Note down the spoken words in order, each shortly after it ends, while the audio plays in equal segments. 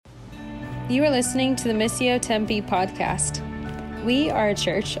You are listening to the Missio Tempe podcast. We are a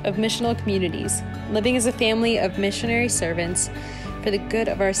church of missional communities, living as a family of missionary servants for the good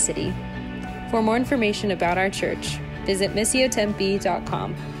of our city. For more information about our church, visit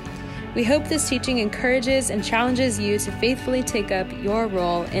missiotempe.com. We hope this teaching encourages and challenges you to faithfully take up your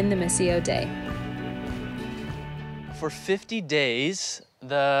role in the Missio Day. For 50 days,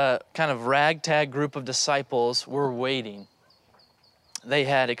 the kind of ragtag group of disciples were waiting. They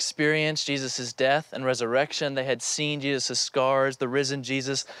had experienced Jesus' death and resurrection. They had seen Jesus' scars. The risen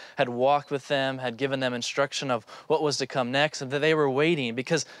Jesus had walked with them, had given them instruction of what was to come next, and that they were waiting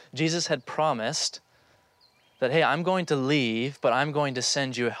because Jesus had promised that, hey, I'm going to leave, but I'm going to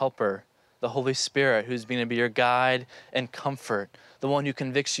send you a helper, the Holy Spirit, who's going to be your guide and comfort, the one who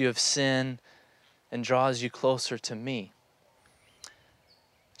convicts you of sin and draws you closer to me.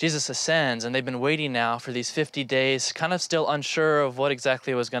 Jesus ascends, and they've been waiting now for these 50 days, kind of still unsure of what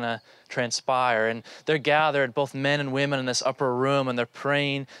exactly was going to transpire. And they're gathered, both men and women, in this upper room, and they're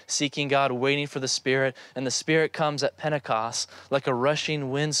praying, seeking God, waiting for the Spirit. And the Spirit comes at Pentecost like a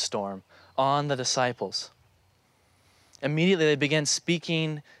rushing windstorm on the disciples. Immediately they begin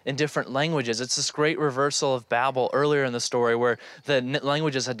speaking in different languages. It's this great reversal of Babel earlier in the story where the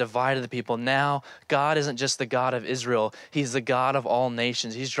languages had divided the people. Now God isn't just the God of Israel. He's the God of all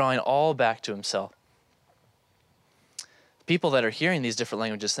nations. He's drawing all back to himself. People that are hearing these different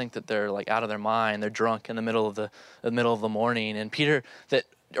languages think that they're like out of their mind. They're drunk in the middle of the morning. And Peter, that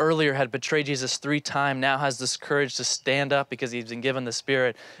earlier had betrayed Jesus 3 times, now has this courage to stand up because he's been given the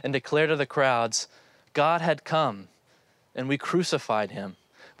Spirit and declare to the crowds, God had come and we crucified him,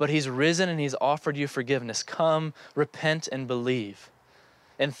 but he's risen and he's offered you forgiveness. Come, repent, and believe.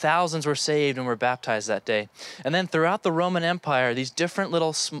 And thousands were saved and were baptized that day. And then throughout the Roman Empire, these different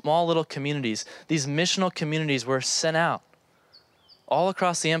small little communities, these missional communities were sent out all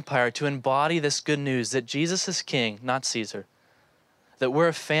across the empire to embody this good news that Jesus is king, not Caesar. That we're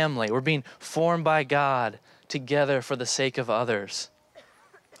a family. We're being formed by God together for the sake of others.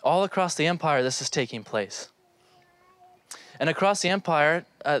 All across the empire, this is taking place. And across the empire,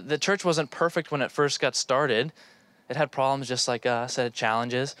 the church wasn't perfect when it first got started. It had problems just like us, it had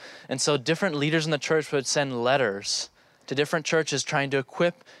challenges. And so different leaders in the church would send letters to different churches trying to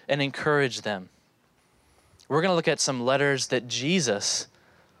equip and encourage them. We're going to look at some letters that Jesus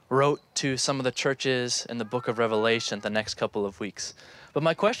wrote to some of the churches in the book of Revelation the next couple of weeks. But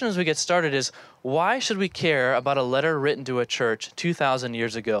my question as we get started is, why should we care about a letter written to a church 2,000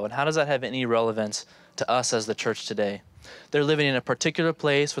 years ago? And how does that have any relevance to us as the church today? They're living in a particular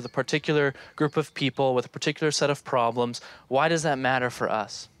place with a particular group of people with a particular set of problems. Why does that matter for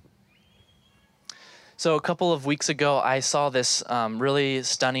us? So a couple of weeks ago, I saw this really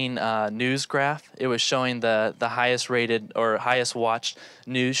stunning news graph. It was showing the highest rated or highest watched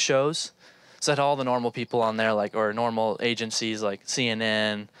news shows. So it had all the normal people on there, or normal agencies like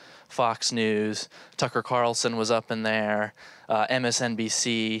CNN, Fox News, Tucker Carlson was up in there,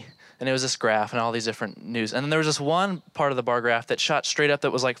 MSNBC. And it was this graph and all these different news. And then there was this one part of the bar graph that shot straight up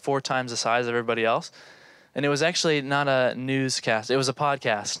that was like 4 times the size of everybody else. And it was actually not a newscast. It was a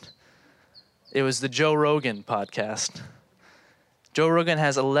podcast. It was the Joe Rogan podcast. Joe Rogan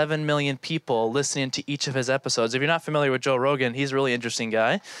has 11 million people listening to each of his episodes. If you're not familiar with Joe Rogan, he's a really interesting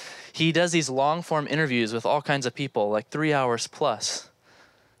guy. He does these long-form interviews with all kinds of people, like 3 hours plus,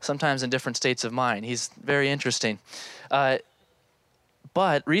 sometimes in different states of mind. He's very interesting.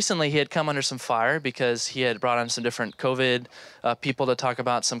 But recently he had come under some fire because he had brought on some different COVID people to talk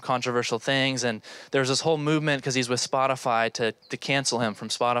about some controversial things. And there was this whole movement because he's with Spotify to cancel him from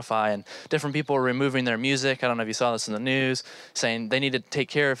Spotify. And different people were removing their music. I don't know if you saw this in the news, saying they need to take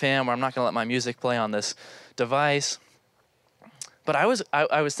care of him or I'm not going to let my music play on this device. But I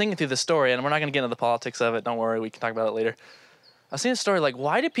was thinking through the story, and we're not going to get into the politics of it. Don't worry, we can talk about it later. I was thinking the story like,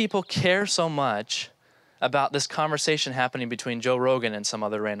 why do people care so much about this conversation happening between Joe Rogan and some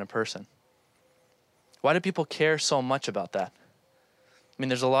other random person? Why do people care so much about that? I mean,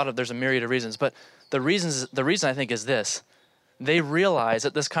 there's a myriad of reasons, but the reason I think is this. They realize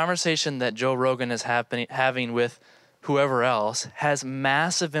that this conversation that Joe Rogan is having with whoever else has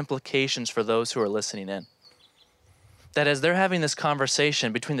massive implications for those who are listening in. That as they're having this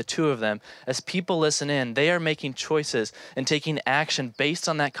conversation between the two of them, as people listen in, they are making choices and taking action based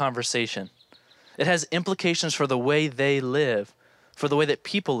on that conversation. It has implications for the way they live, for the way that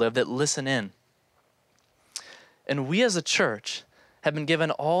people live that listen in. And we as a church have been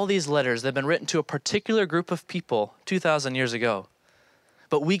given all these letters that have been written to a particular group of people 2,000 years ago.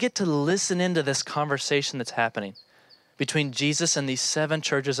 But we get to listen into this conversation that's happening between Jesus and these 7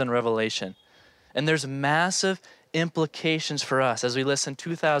 churches in Revelation. And there's massive implications for us as we listen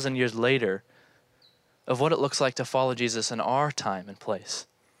 2,000 years later of what it looks like to follow Jesus in our time and place.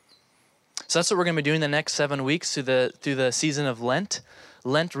 So that's what we're going to be doing the next 7 weeks through the season of Lent.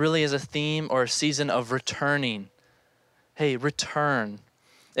 Lent really is a theme or a season of returning. Hey, return.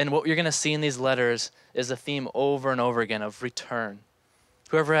 And what you're going to see in these letters is a theme over and over again of return.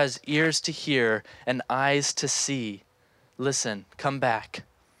 Whoever has ears to hear and eyes to see, listen, come back.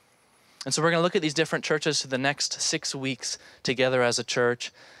 And so we're going to look at these different churches for the next 6 weeks together as a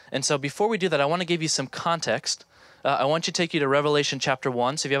church. And so before we do that, I want to give you some context. I want to take you to Revelation chapter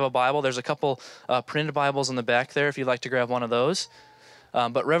 1. So if you have a Bible, there's a couple printed Bibles in the back there if you'd like to grab one of those.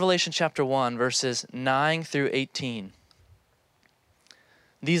 But Revelation chapter 1, verses 9 through 18.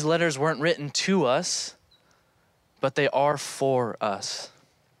 These letters weren't written to us, but they are for us.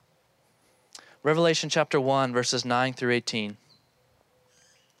 Revelation chapter 1, verses 9 through 18.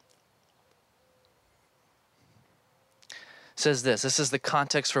 Says this is the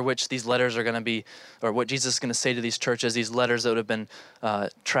context for which these letters are going to be, or what Jesus is going to say to these churches, these letters that would have been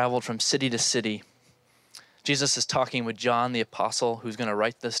traveled from city to city. Jesus is talking with John the apostle, who's going to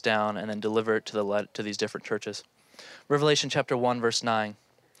write this down and then deliver it to these different churches. Revelation chapter 1, verse 9.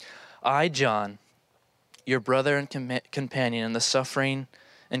 I, John, your brother and companion in the suffering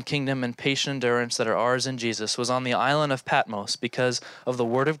and kingdom and patient endurance that are ours in Jesus, was on the island of Patmos because of the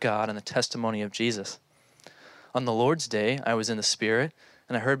word of God and the testimony of Jesus. On the Lord's day, I was in the Spirit,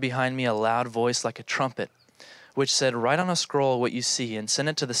 and I heard behind me a loud voice like a trumpet, which said, write on a scroll what you see and send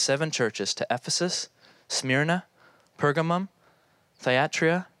it to the 7 churches, to Ephesus, Smyrna, Pergamum,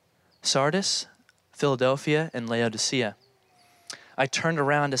 Thyatira, Sardis, Philadelphia, and Laodicea. I turned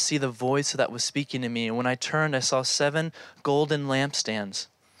around to see the voice that was speaking to me, and when I turned, I saw 7 golden lampstands.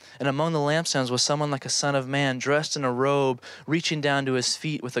 And among the lampstands was someone like a son of man, dressed in a robe, reaching down to his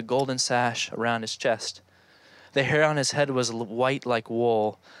feet with a golden sash around his chest. The hair on his head was white like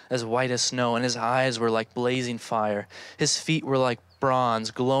wool, as white as snow, and his eyes were like blazing fire. His feet were like bronze,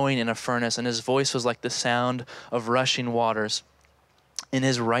 glowing in a furnace, and his voice was like the sound of rushing waters. In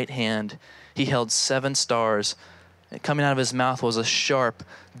his right hand he held 7 stars. Coming out of his mouth was a sharp,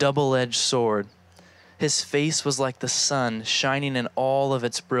 double-edged sword. His face was like the sun, shining in all of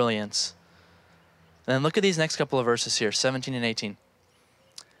its brilliance. And then look at these next couple of verses here, 17 and 18.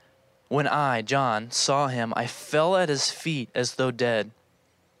 When I, John, saw him, I fell at his feet as though dead.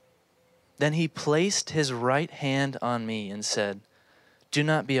 Then he placed his right hand on me and said, do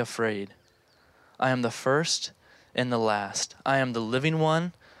not be afraid. I am the first and the last. I am the living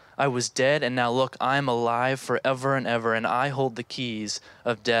one. I was dead, and now look, I am alive forever and ever, and I hold the keys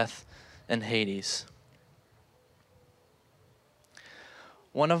of death and Hades.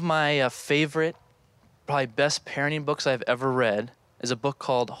 One of my favorite, probably best parenting books I've ever read is a book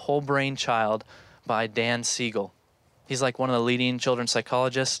called Whole Brain Child by Dan Siegel. He's like one of the leading children's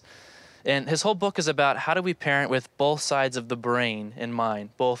psychologists. And his whole book is about how do we parent with both sides of the brain in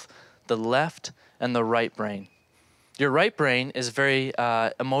mind, both the left and the right brain. Your right brain is very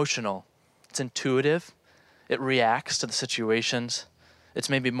emotional. It's intuitive. It reacts to the situations. It's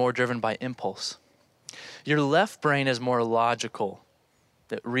maybe more driven by impulse. Your left brain is more logical.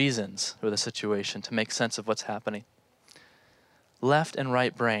 It reasons with a situation to make sense of what's happening. Left and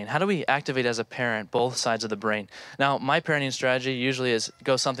right brain. How do we activate as a parent both sides of the brain? Now, my parenting strategy usually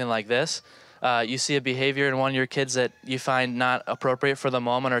goes something like this. You see a behavior in one of your kids that you find not appropriate for the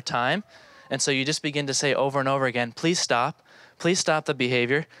moment or time. And so you just begin to say over and over again, please stop. Please stop the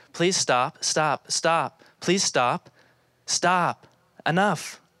behavior. Please stop, stop, stop. Please stop, stop.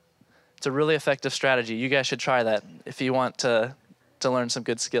 Enough. It's a really effective strategy. You guys should try that if you want to learn some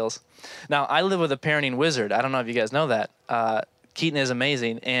good skills. Now, I live with a parenting wizard. I don't know if you guys know that. Keaton is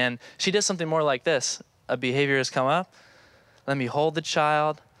amazing, and she does something more like this. A behavior has come up. Let me hold the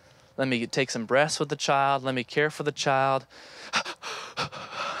child. Let me take some breaths with the child. Let me care for the child.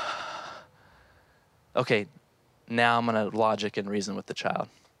 Okay, now I'm going to logic and reason with the child.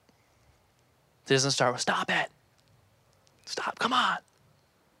 It doesn't start with, stop it. Stop, come on.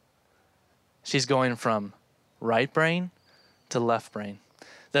 She's going from right brain to left brain.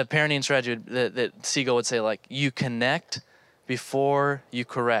 The parenting strategy that Siegel would say, like, you connect before you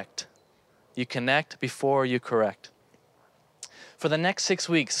correct. You connect before you correct. For the next 6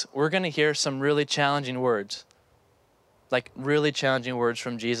 weeks, we're going to hear some really challenging words. Like really challenging words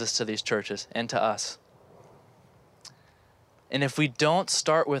from Jesus to these churches and to us. And if we don't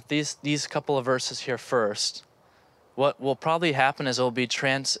start with these couple of verses here first, what will probably happen is it will be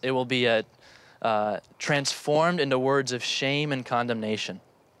transformed into words of shame and condemnation.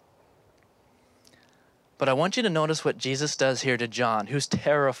 But I want you to notice what Jesus does here to John, who's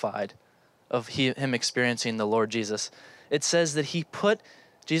terrified of him experiencing the Lord Jesus. It says that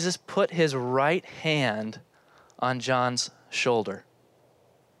Jesus put his right hand on John's shoulder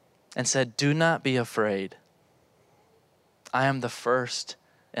and said, "Do not be afraid. I am the first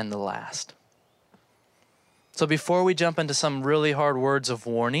and the last." So before we jump into some really hard words of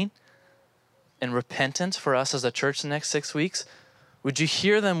warning and repentance for us as a church the next 6 weeks, would you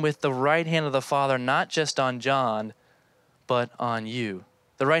hear them with the right hand of the Father, not just on John, but on you?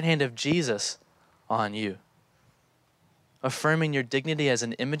 The right hand of Jesus on you. Affirming your dignity as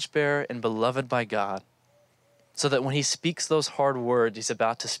an image bearer and beloved by God, so that when he speaks those hard words he's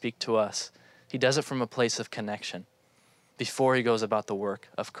about to speak to us, he does it from a place of connection before he goes about the work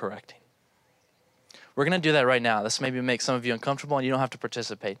of correcting. We're going to do that right now. This maybe makes some of you uncomfortable and you don't have to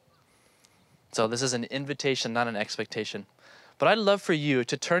participate. So this is an invitation, not an expectation. But I'd love for you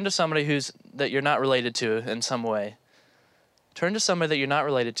to turn to somebody that you're not related to in some way. Turn to somebody that you're not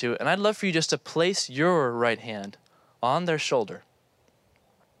related to, and I'd love for you just to place your right hand on their shoulder.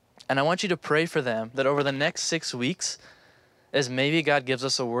 And I want you to pray for them that over the next 6 weeks, as maybe God gives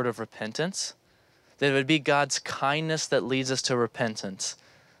us a word of repentance, that it would be God's kindness that leads us to repentance,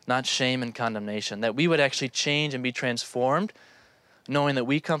 not shame and condemnation, that we would actually change and be transformed, knowing that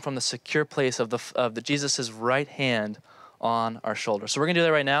we come from the secure place of Jesus' right hand on our shoulder. So we're going to do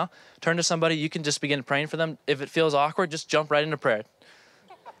that right now. Turn to somebody. You can just begin praying for them. If it feels awkward, just jump right into prayer.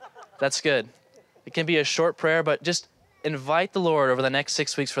 That's good. It can be a short prayer, but just invite the Lord over the next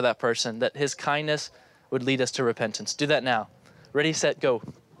 6 weeks for that person, that his kindness would lead us to repentance. Do that now. Ready, set, go.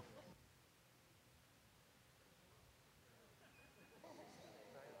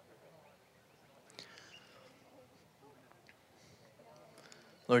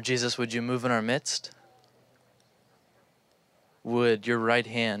 Lord Jesus, would you move in our midst? Would your right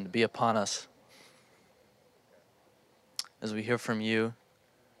hand be upon us? As we hear from you,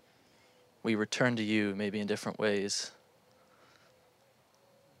 we return to you maybe in different ways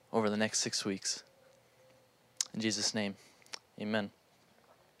over the next 6 weeks. In Jesus' name, amen.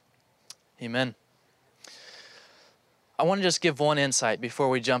 Amen. I want to just give one insight before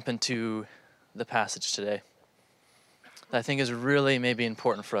we jump into the passage today that I think is really maybe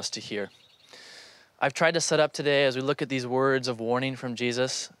important for us to hear. I've tried to set up today, as we look at these words of warning from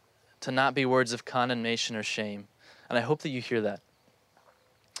Jesus, to not be words of condemnation or shame. And I hope that you hear that.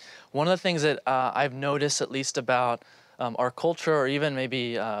 One of the things that I've noticed, at least about our culture, or even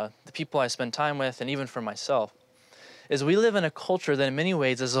maybe the people I spend time with, and even for myself, is we live in a culture that in many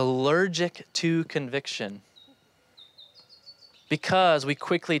ways is allergic to conviction, because we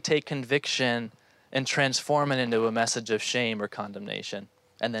quickly take conviction and transform it into a message of shame or condemnation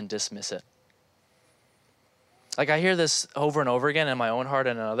and then dismiss it. Like, I hear this over and over again in my own heart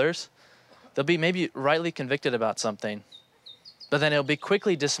and in others. They'll be maybe rightly convicted about something, but then it'll be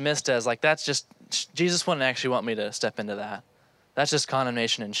quickly dismissed as like, that's just, Jesus wouldn't actually want me to step into that. That's just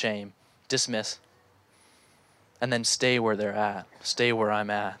condemnation and shame. Dismiss. And then stay where they're at. Stay where I'm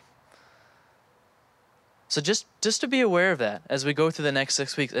at. So just to be aware of that as we go through the next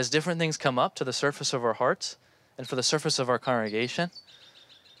 6 weeks, as different things come up to the surface of our hearts and for the surface of our congregation,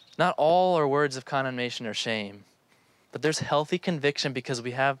 not all are words of condemnation or shame, but there's healthy conviction because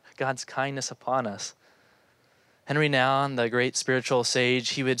we have God's kindness upon us. Henry Nouwen, the great spiritual sage,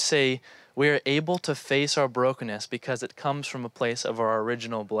 he would say, we are able to face our brokenness because it comes from a place of our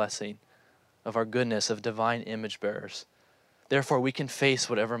original blessing, of our goodness, of divine image bearers. Therefore, we can face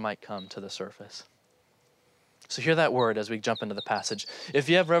whatever might come to the surface. So hear that word as we jump into the passage. If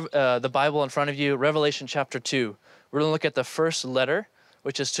you have the Bible in front of you, Revelation chapter 2, we're going to look at the first letter,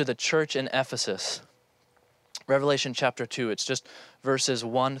 which is to the church in Ephesus. Revelation chapter 2, it's just verses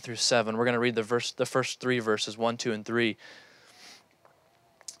 1 through 7. We're going to read the first 3 verses, 1, 2, and 3.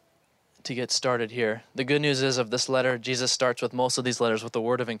 To get started here. The good news is of this letter, Jesus starts with most of these letters with a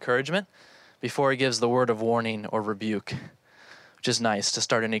word of encouragement before he gives the word of warning or rebuke, which is nice to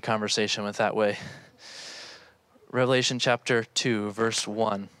start any conversation with that way. Revelation chapter 2, verse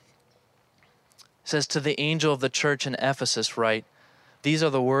 1. It says, to the angel of the church in Ephesus write, these are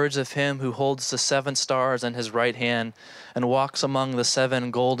the words of him who holds the 7 stars in his right hand and walks among the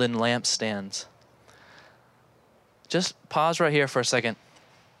 7 golden lampstands. Just pause right here for a second.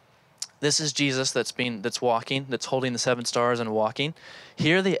 This is Jesus that's walking, that's holding the 7 stars and walking.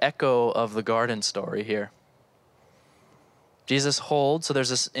 Hear the echo of the garden story here. Jesus holds, so there's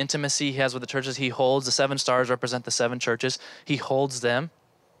this intimacy he has with the churches. He holds, the 7 stars represent the 7 churches. He holds them.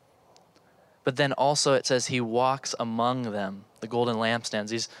 But then also it says he walks among them, the golden lampstands.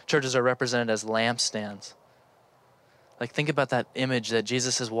 These churches are represented as lampstands. Like, think about that image that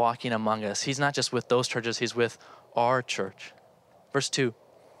Jesus is walking among us. He's not just with those churches, he's with our church. Verse 2,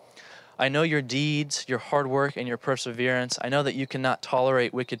 I know your deeds, your hard work, and your perseverance. I know that you cannot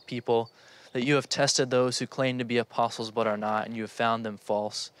tolerate wicked people, that you have tested those who claim to be apostles but are not, and you have found them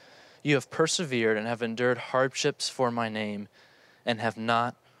false. You have persevered and have endured hardships for my name and have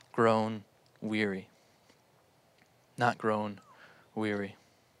not grown weary. Not grown weary.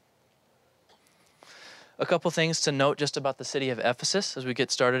 A couple things to note just about the city of Ephesus as we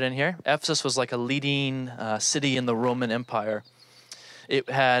get started in here. Ephesus was like a leading city in the Roman Empire. It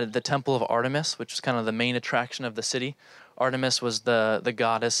had the Temple of Artemis, which was kind of the main attraction of the city. Artemis was the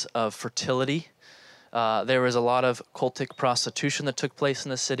goddess of fertility. There was a lot of cultic prostitution that took place in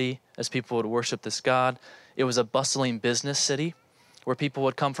the city as people would worship this god. It was a bustling business city where people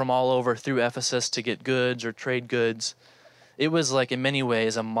would come from all over through Ephesus to get goods or trade goods. It was like in many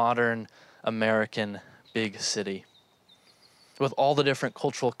ways a modern American big city with all the different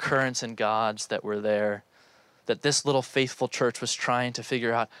cultural currents and gods that were there that this little faithful church was trying to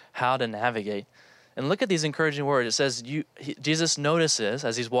figure out how to navigate. And look at these encouraging words. It says, Jesus notices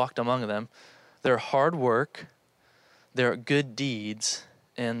as he's walked among them, their hard work, their good deeds,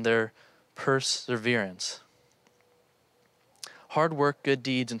 and their perseverance. Hard work, good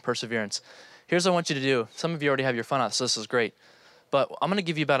deeds, and perseverance. Here's what I want you to do. Some of you already have your phone out, so this is great. But I'm going to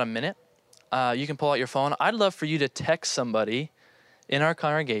give you about a minute. You can pull out your phone. I'd love for you to text somebody in our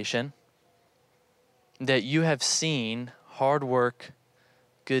congregation that you have seen hard work,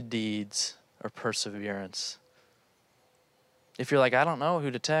 good deeds, or perseverance. If you're like, I don't know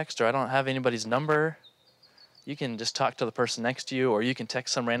who to text or I don't have anybody's number, you can just talk to the person next to you or you can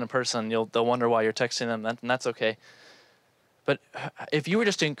text some random person. They'll wonder why you're texting them, and that's okay. But if you were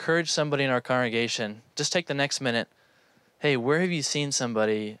just to encourage somebody in our congregation, just take the next minute. Hey, where have you seen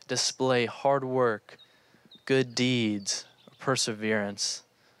somebody display hard work, good deeds, or perseverance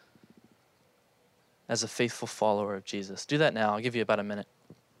as a faithful follower of Jesus? Do that now. I'll give you about a minute.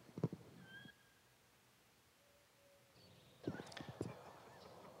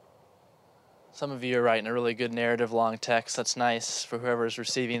 Some of you are writing a really good narrative long text. That's nice for whoever is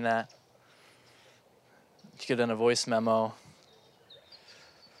receiving that. You could in a voice memo.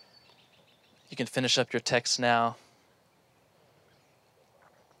 You can finish up your text now.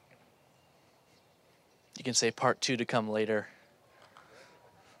 You can say part 2 to come later.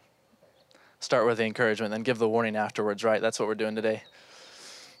 Start with the encouragement, then give the warning afterwards, right? That's what we're doing today.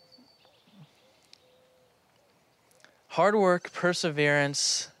 Hard work,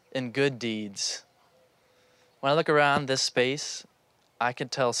 perseverance, and good deeds. When I look around this space, I can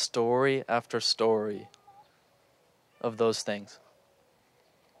tell story after story of those things.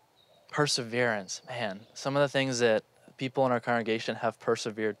 Perseverance, man, some of the things that people in our congregation have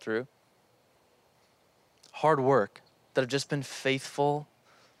persevered through. Hard work, that have just been faithful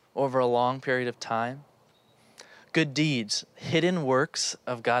over a long period of time. Good deeds, hidden works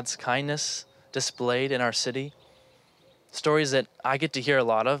of God's kindness displayed in our city. Stories that I get to hear a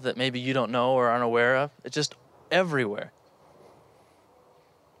lot of that maybe you don't know or aren't aware of. It's just everywhere.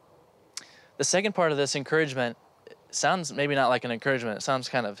 The second part of this encouragement sounds maybe not like an encouragement. It sounds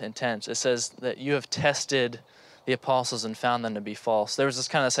kind of intense. It says that you have tested the apostles and found them to be false. There was this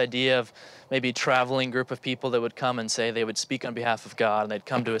kind of this idea of maybe a traveling group of people that would come and say they would speak on behalf of God, and they'd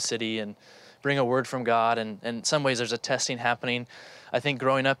come to a city and bring a word from God. And in some ways there's a testing happening. I think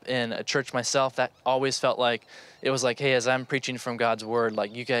growing up in a church myself, that always felt like, it was like, hey, as I'm preaching from God's word,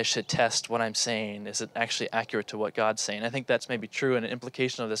 like you guys should test what I'm saying. Is it actually accurate to what God's saying? I think that's maybe true and an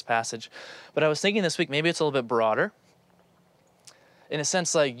implication of this passage. But I was thinking this week, maybe it's a little bit broader. In a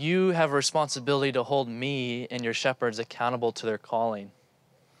sense, like you have a responsibility to hold me and your shepherds accountable to their calling.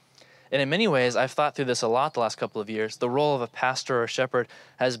 And in many ways, I've thought through this a lot the last couple of years. The role of a pastor or shepherd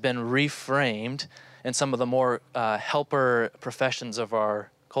has been reframed in some of the more helper professions of our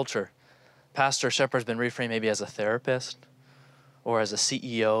culture. Pastor or shepherd has been reframed maybe as a therapist or as a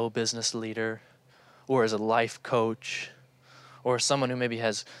CEO, business leader, or as a life coach, or someone who maybe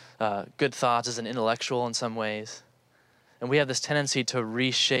has good thoughts as an intellectual in some ways. And we have this tendency to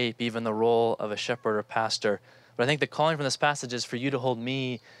reshape even the role of a shepherd or pastor. But I think the calling from this passage is for you to hold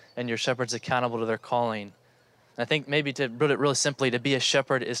me and your shepherds accountable to their calling. And I think maybe to put it really simply, to be a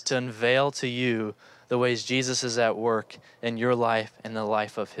shepherd is to unveil to you the ways Jesus is at work in your life and the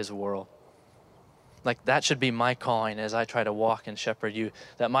life of his world. Like that should be my calling as I try to walk and shepherd you.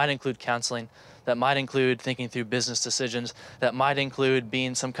 That might include counseling. That might include thinking through business decisions. That might include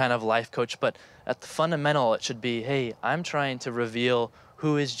being some kind of life coach. But at the fundamental, it should be, hey, I'm trying to reveal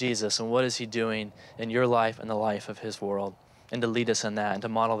who is Jesus and what is he doing in your life and the life of his world, and to lead us in that and to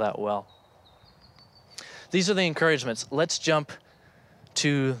model that well. These are the encouragements. Let's jump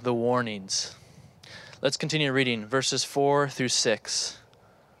to the warnings. Let's continue reading verses 4 through 6.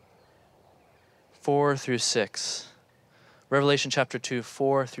 4 through 6. Revelation chapter 2,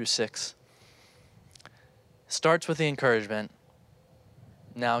 4 through 6. Starts with the encouragement,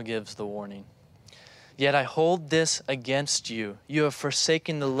 now gives the warning. Yet I hold this against you. You have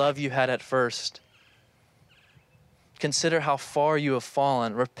forsaken the love you had at first. Consider how far you have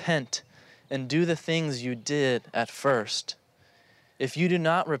fallen. Repent and do the things you did at first. If you do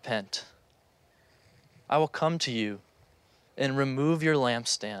not repent, I will come to you and remove your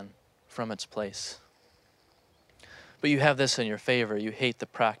lampstand from its place. But you have this in your favor. You hate the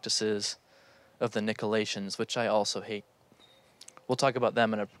practices of the Nicolaitans, which I also hate. We'll talk about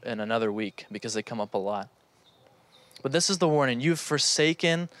them in another week because they come up a lot. But this is the warning. You've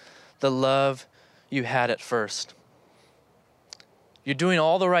forsaken the love you had at first. You're doing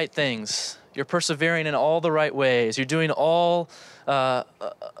all the right things. You're persevering in all the right ways. You're doing all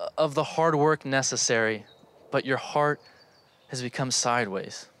of the hard work necessary, but your heart has become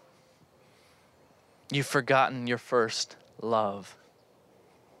sideways. You've forgotten your first love.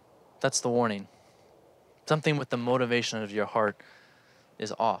 That's the warning. Something with the motivation of your heart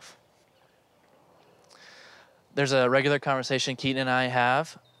is off. There's a regular conversation Keaton and I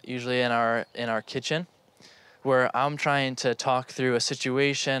have, usually in our kitchen, where I'm trying to talk through a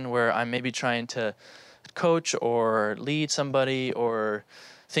situation where I'm maybe trying to coach or lead somebody or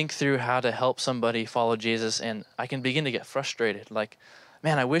think through how to help somebody follow Jesus, and I can begin to get frustrated. Like,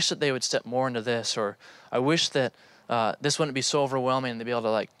 man, I wish that they would step more into this, or I wish that this wouldn't be so overwhelming and they'd be able to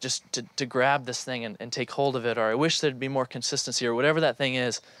like just to grab this thing and take hold of it, or I wish there'd be more consistency, or whatever that thing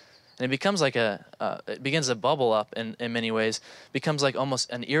is. And it becomes like it begins to bubble up in many ways, becomes like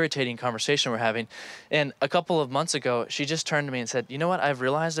almost an irritating conversation we're having. And a couple of months ago, she just turned to me and said, you know what I've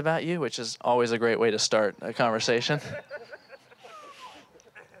realized about you, which is always a great way to start a conversation.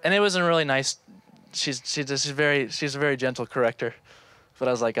 And it wasn't really nice. She's a very gentle corrector. But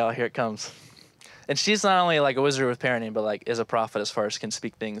I was like, oh, here it comes. And she's not only like a wizard with parenting, but like is a prophet as far as can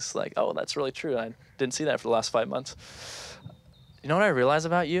speak things like, oh, that's really true. I didn't see that for the last 5 months. You know what I realize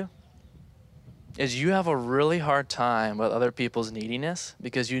about you? Is you have a really hard time with other people's neediness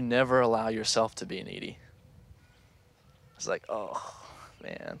because you never allow yourself to be needy. It's like, oh,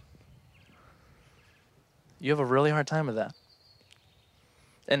 man. You have a really hard time with that.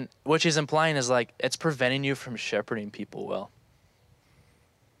 And what she's implying is like, it's preventing you from shepherding people well.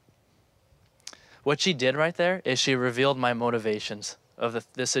 What she did right there is she revealed my motivations of the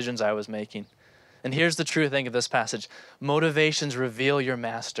decisions I was making. And here's the true thing of this passage. Motivations reveal your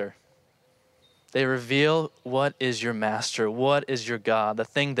master. They reveal what is your master, what is your God, the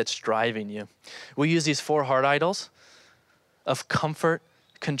thing that's driving you. We use these 4 heart idols of comfort,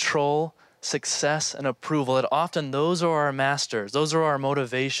 control, success, and approval. And often those are our masters. Those are our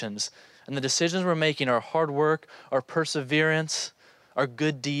motivations. And the decisions we're making, our hard work, our perseverance, our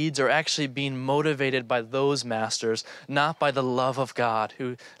good deeds are actually being motivated by those masters, not by the love of God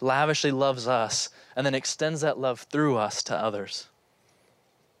who lavishly loves us and then extends that love through us to others.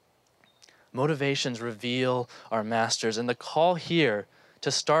 Motivations reveal our masters. And the call here to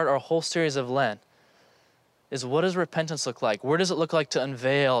start our whole series of Lent is, what does repentance look like? Where does it look like to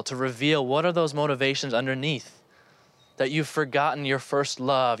unveil, to reveal? What are those motivations underneath? That you've forgotten your first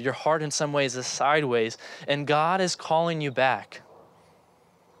love. Your heart in some ways is sideways, and God is calling you back.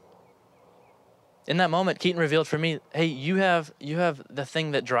 In that moment, Keaton revealed for me, hey, you have the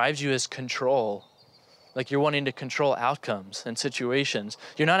thing that drives you is control. Like you're wanting to control outcomes and situations.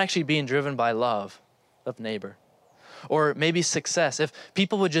 You're not actually being driven by love of neighbor. Or maybe success. If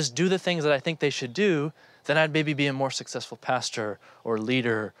people would just do the things that I think they should do, then I'd maybe be a more successful pastor or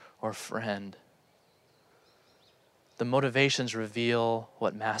leader or friend. The motivations reveal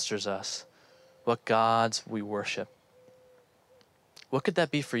what masters us, what gods we worship. What could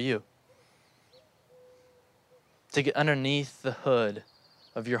that be for you? To get underneath the hood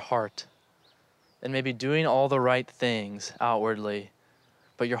of your heart and maybe doing all the right things outwardly,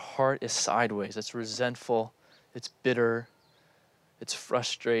 but your heart is sideways. It's resentful, it's bitter, it's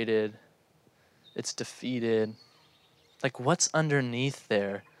frustrated, it's defeated. Like, what's underneath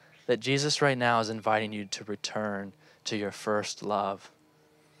there that Jesus right now is inviting you to return to your first love?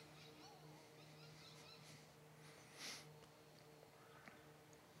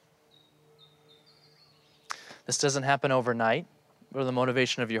 This doesn't happen overnight, where the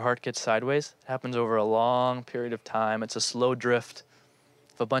motivation of your heart gets sideways. It happens over a long period of time. It's a slow drift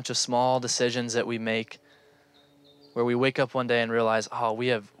of a bunch of small decisions that we make, where we wake up one day and realize, oh, we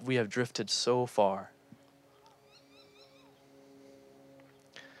have drifted so far.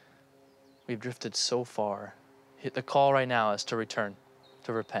 We've drifted so far. The call right now is to return,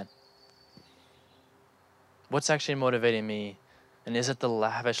 to repent. What's actually motivating me And is it the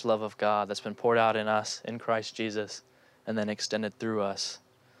lavish love of God that's been poured out in us in Christ Jesus and then extended through us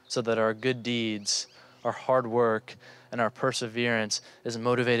so that our good deeds, our hard work, and our perseverance is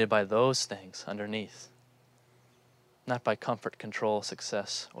motivated by those things underneath, not by comfort, control,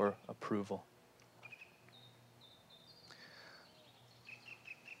 success, or approval?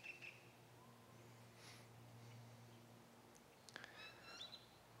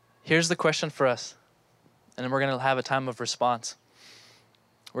 Here's the question for us, and then we're going to have a time of response.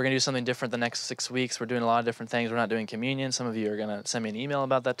 We're going to do something different the next 6 weeks. We're doing a lot of different things. We're not doing communion. Some of you are going to send me an email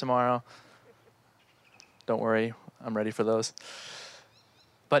about that tomorrow. Don't worry, I'm ready for those.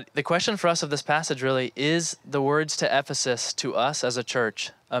 But the question for us of this passage really is the words to Ephesus to us as a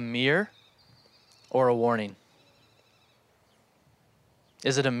church a mirror or a warning?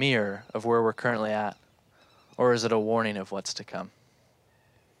 Is it a mirror of where we're currently at, or is it a warning of what's to come?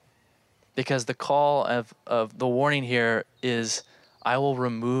 Because the call of the warning here is, I will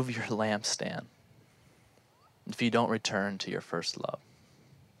remove your lampstand if you don't return to your first love.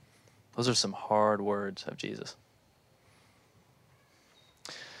 Those are some hard words of Jesus.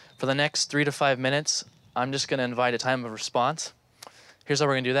 For the next 3 to 5 minutes, I'm just going to invite a time of response. Here's how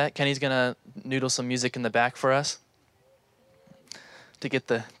we're going to do that. Kenny's going to noodle some music in the back for us to get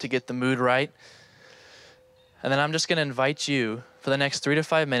the mood right. And then I'm just going to invite you for the next 3 to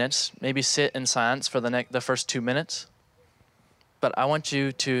 5 minutes, maybe sit in silence for the first 2 minutes. But I want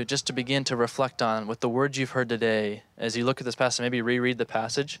you to begin to reflect on with the words you've heard today as you look at this passage, maybe reread the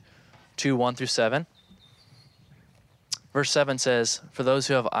passage, 2:1-7. Verse 7 says, for those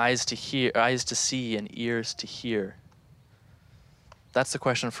who have eyes to see and ears to hear. That's the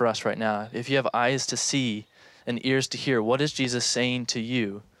question for us right now. If you have eyes to see and ears to hear, what is Jesus saying to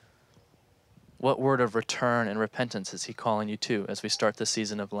you? What word of return and repentance is he calling you to as we start this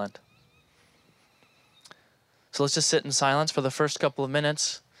season of Lent? So let's just sit in silence for the first couple of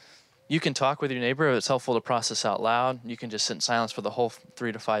minutes. You can talk with your neighbor if it's helpful to process out loud. You can just sit in silence for the whole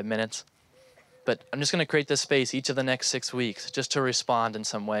 3 to 5 minutes. But I'm just going to create this space each of the next 6 weeks just to respond in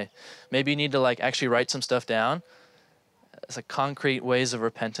some way. Maybe you need to actually write some stuff down as concrete ways of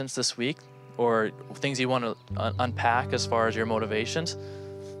repentance this week, or things you want to unpack as far as your motivations.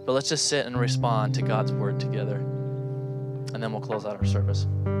 But let's just sit and respond to God's word together. And then we'll close out our service.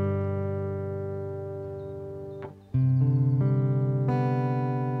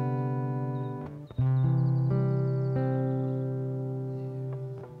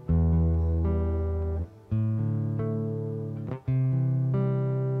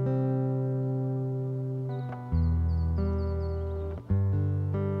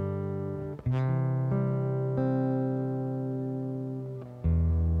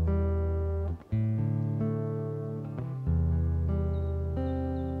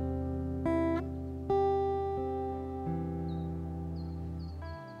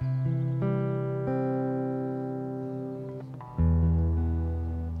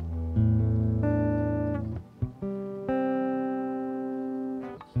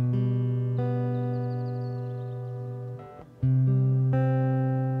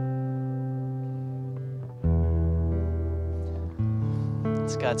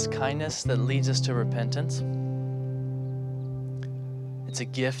 It's God's kindness that leads us to repentance. It's a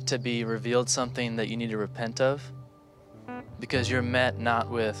gift to be revealed something that you need to repent of, because you're met not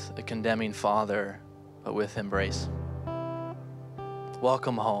with a condemning father, but with embrace.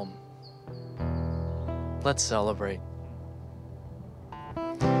 Welcome home. Let's celebrate.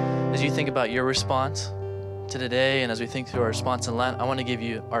 As you think about your response to today, and as we think through our response in Lent, I want to give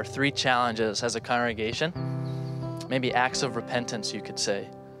you our 3 challenges as a congregation. Maybe acts of repentance, you could say,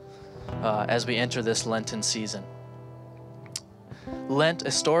 as we enter this Lenten season. Lent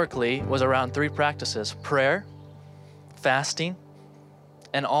historically was around 3 practices: prayer, fasting,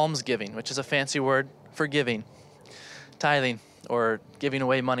 and almsgiving, which is a fancy word for giving, tithing, or giving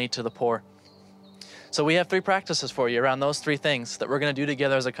away money to the poor. So we have 3 practices for you around those 3 things that we're going to do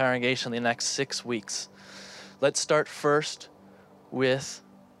together as a congregation in the next 6 weeks. Let's start first with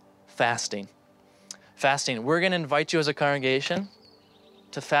fasting. Fasting. We're going to invite you as a congregation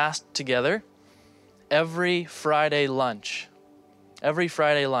to fast together every Friday lunch. Every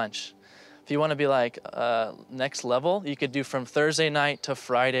Friday lunch. If you want to be next level, you could do from Thursday night to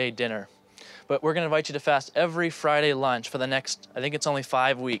Friday dinner. But we're going to invite you to fast every Friday lunch for the next, I think it's only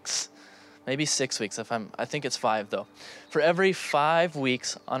 5 weeks. Maybe 6 weeks. I think it's 5 though. For every 5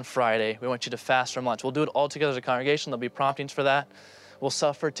 weeks on Friday, we want you to fast from lunch. We'll do it all together as a congregation. There'll be promptings for that. We'll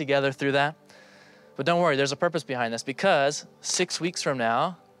suffer together through that. But don't worry, there's a purpose behind this, because 6 weeks from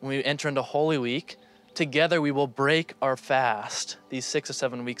now, when we enter into Holy Week, together we will break our fast, these 6 or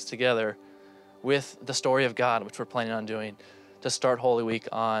 7 weeks together, with the story of God, which we're planning on doing to start Holy Week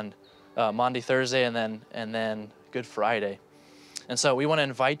on Maundy Thursday and then Good Friday. And so we want to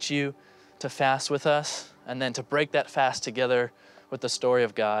invite you to fast with us and then to break that fast together with the story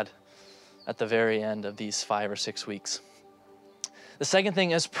of God at the very end of these 5 or 6 weeks. The second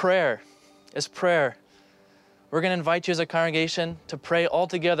thing is prayer. We're going to invite you as a congregation to pray all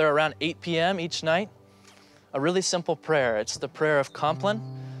together around 8 p.m. each night. A really simple prayer. It's the prayer of Compline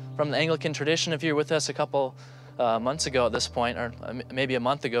from the Anglican tradition. If you were with us a couple months ago at this point, or maybe a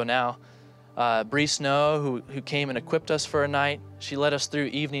month ago now, Bree Snow, who came and equipped us for a night, she led us through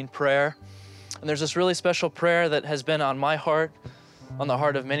evening prayer. And there's this really special prayer that has been on my heart, on the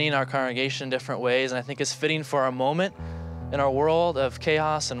heart of many in our congregation in different ways, and I think is fitting for our moment in our world of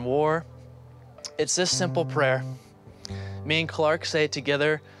chaos and war. It's this simple prayer. Me and Clark say it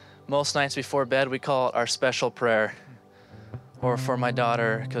together most nights before bed. We call it our special prayer. Or for my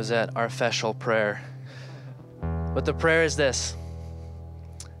daughter, Cosette, our special prayer. But the prayer is this,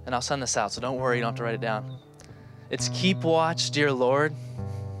 and I'll send this out, so don't worry, you don't have to write it down. It's keep watch, dear Lord,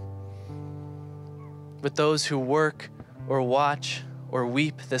 with those who work or watch or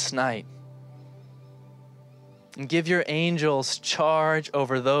weep this night. And give your angels charge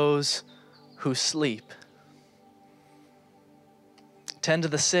over those who sleep. Tend to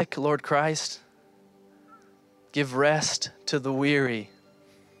the sick, Lord Christ. Give rest to the weary.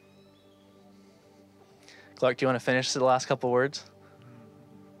 Clark, do you want to finish the last couple words?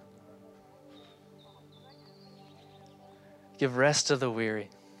 Give rest to the weary.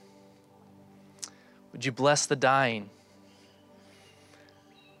 Would you bless the dying?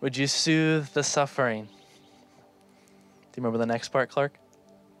 Would you soothe the suffering? Do you remember the next part, Clark?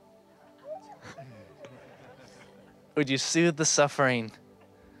 Would you soothe the suffering?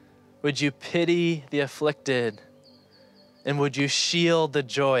 Would you pity the afflicted? And would you shield the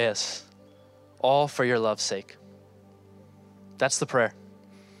joyous? All for your love's sake. That's the prayer.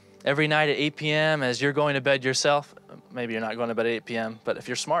 Every night at 8 p.m. as you're going to bed yourself, maybe you're not going to bed at 8 p.m., but if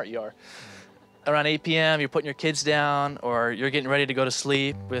you're smart, you are. Around 8 p.m., you're putting your kids down or you're getting ready to go to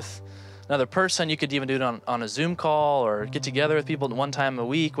sleep with another person. You could even do it on a Zoom call or get together with people one time a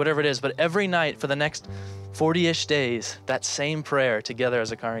week, whatever it is. But every night for the next 40-ish days, that same prayer together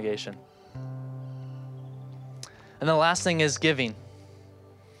as a congregation. And the last thing is giving.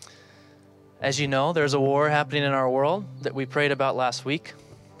 As you know, there's a war happening in our world that we prayed about last week.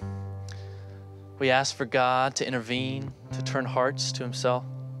 We asked for God to intervene, to turn hearts to himself.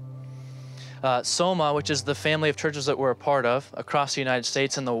 SOMA, which is the family of churches that we're a part of across the United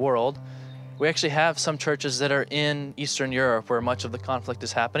States and the world, we actually have some churches that are in Eastern Europe where much of the conflict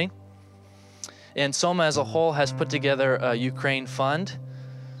is happening. And SOMA as a whole has put together a Ukraine fund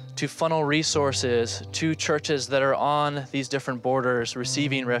to funnel resources to churches that are on these different borders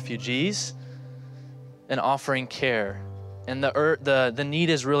receiving refugees and offering care. And the need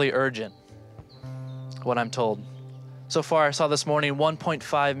is really urgent, what I'm told. So far, I saw this morning,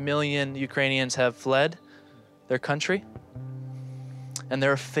 1.5 million Ukrainians have fled their country. And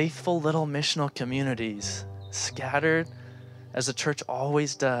there are faithful little missional communities scattered, as the church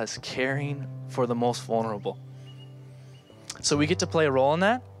always does, caring for the most vulnerable. So we get to play a role in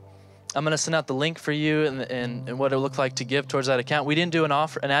that. I'm going to send out the link for you and what it looked like to give towards that account. We didn't do an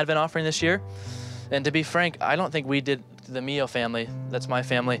Advent offering this year. And to be frank, I don't think we did, the Mio family, that's my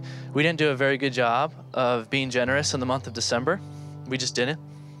family, we didn't do a very good job of being generous in the month of December. We just didn't.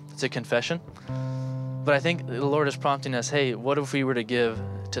 It's a confession. But I think the Lord is prompting us, hey, what if we were to give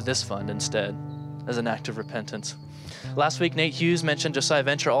to this fund instead as an act of repentance? Last week, Nate Hughes mentioned Josiah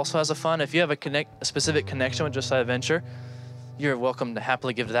Venture also has a fund. If you have a specific connection with Josiah Venture, you're welcome to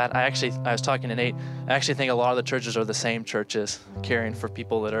happily give to that. I was talking to Nate. I actually think a lot of the churches are the same churches caring for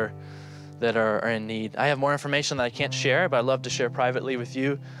people that are in need. I have more information that I can't share, but I'd love to share privately with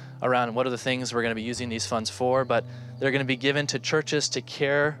you around what are the things we're going to be using these funds for, but they're going to be given to churches to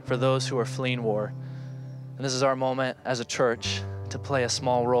care for those who are fleeing war. And this is our moment as a church to play a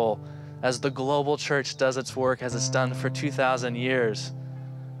small role as the global church does its work as it's done for 2,000 years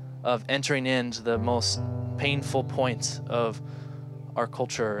of entering into the most painful points of our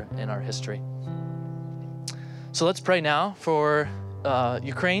culture and our history. So let's pray now for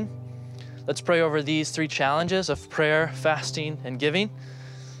Ukraine. Let's pray over these 3 challenges of prayer, fasting, and giving.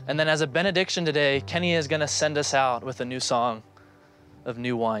 And then as a benediction today, Kenny is going to send us out with a new song of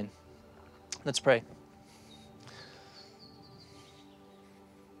new wine. Let's pray.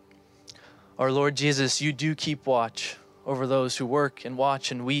 Our Lord Jesus, you do keep watch over those who work and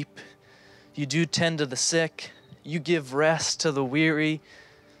watch and weep. You do tend to the sick. You give rest to the weary.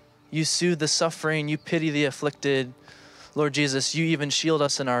 You soothe the suffering. You pity the afflicted. Lord Jesus, you even shield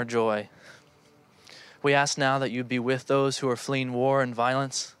us in our joy. We ask now that you'd be with those who are fleeing war and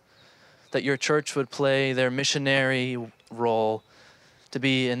violence, that your church would play their missionary role to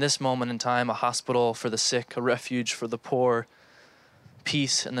be, in this moment in time, a hospital for the sick, a refuge for the poor,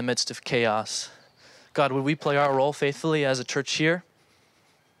 peace in the midst of chaos. God, would we play our role faithfully as a church here?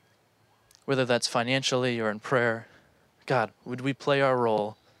 Whether that's financially or in prayer. God, would we play our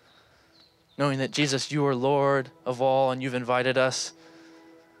role, knowing that Jesus, you are Lord of all, and you've invited us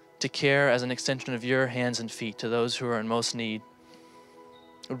to care as an extension of your hands and feet to those who are in most need.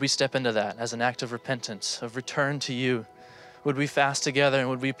 Would we step into that as an act of repentance, of return to you? Would we fast together and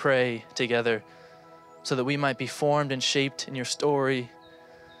would we pray together so that we might be formed and shaped in your story,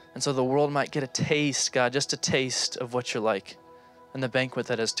 and so the world might get a taste, God, just a taste of what you're like and the banquet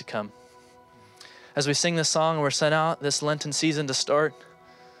that is to come. As we sing this song, we're sent out this Lenten season to start.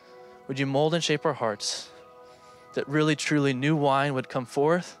 Would you mold and shape our hearts that really, truly new wine would come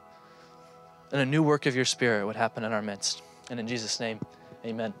forth and a new work of your Spirit would happen in our midst. And in Jesus' name,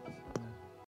 amen.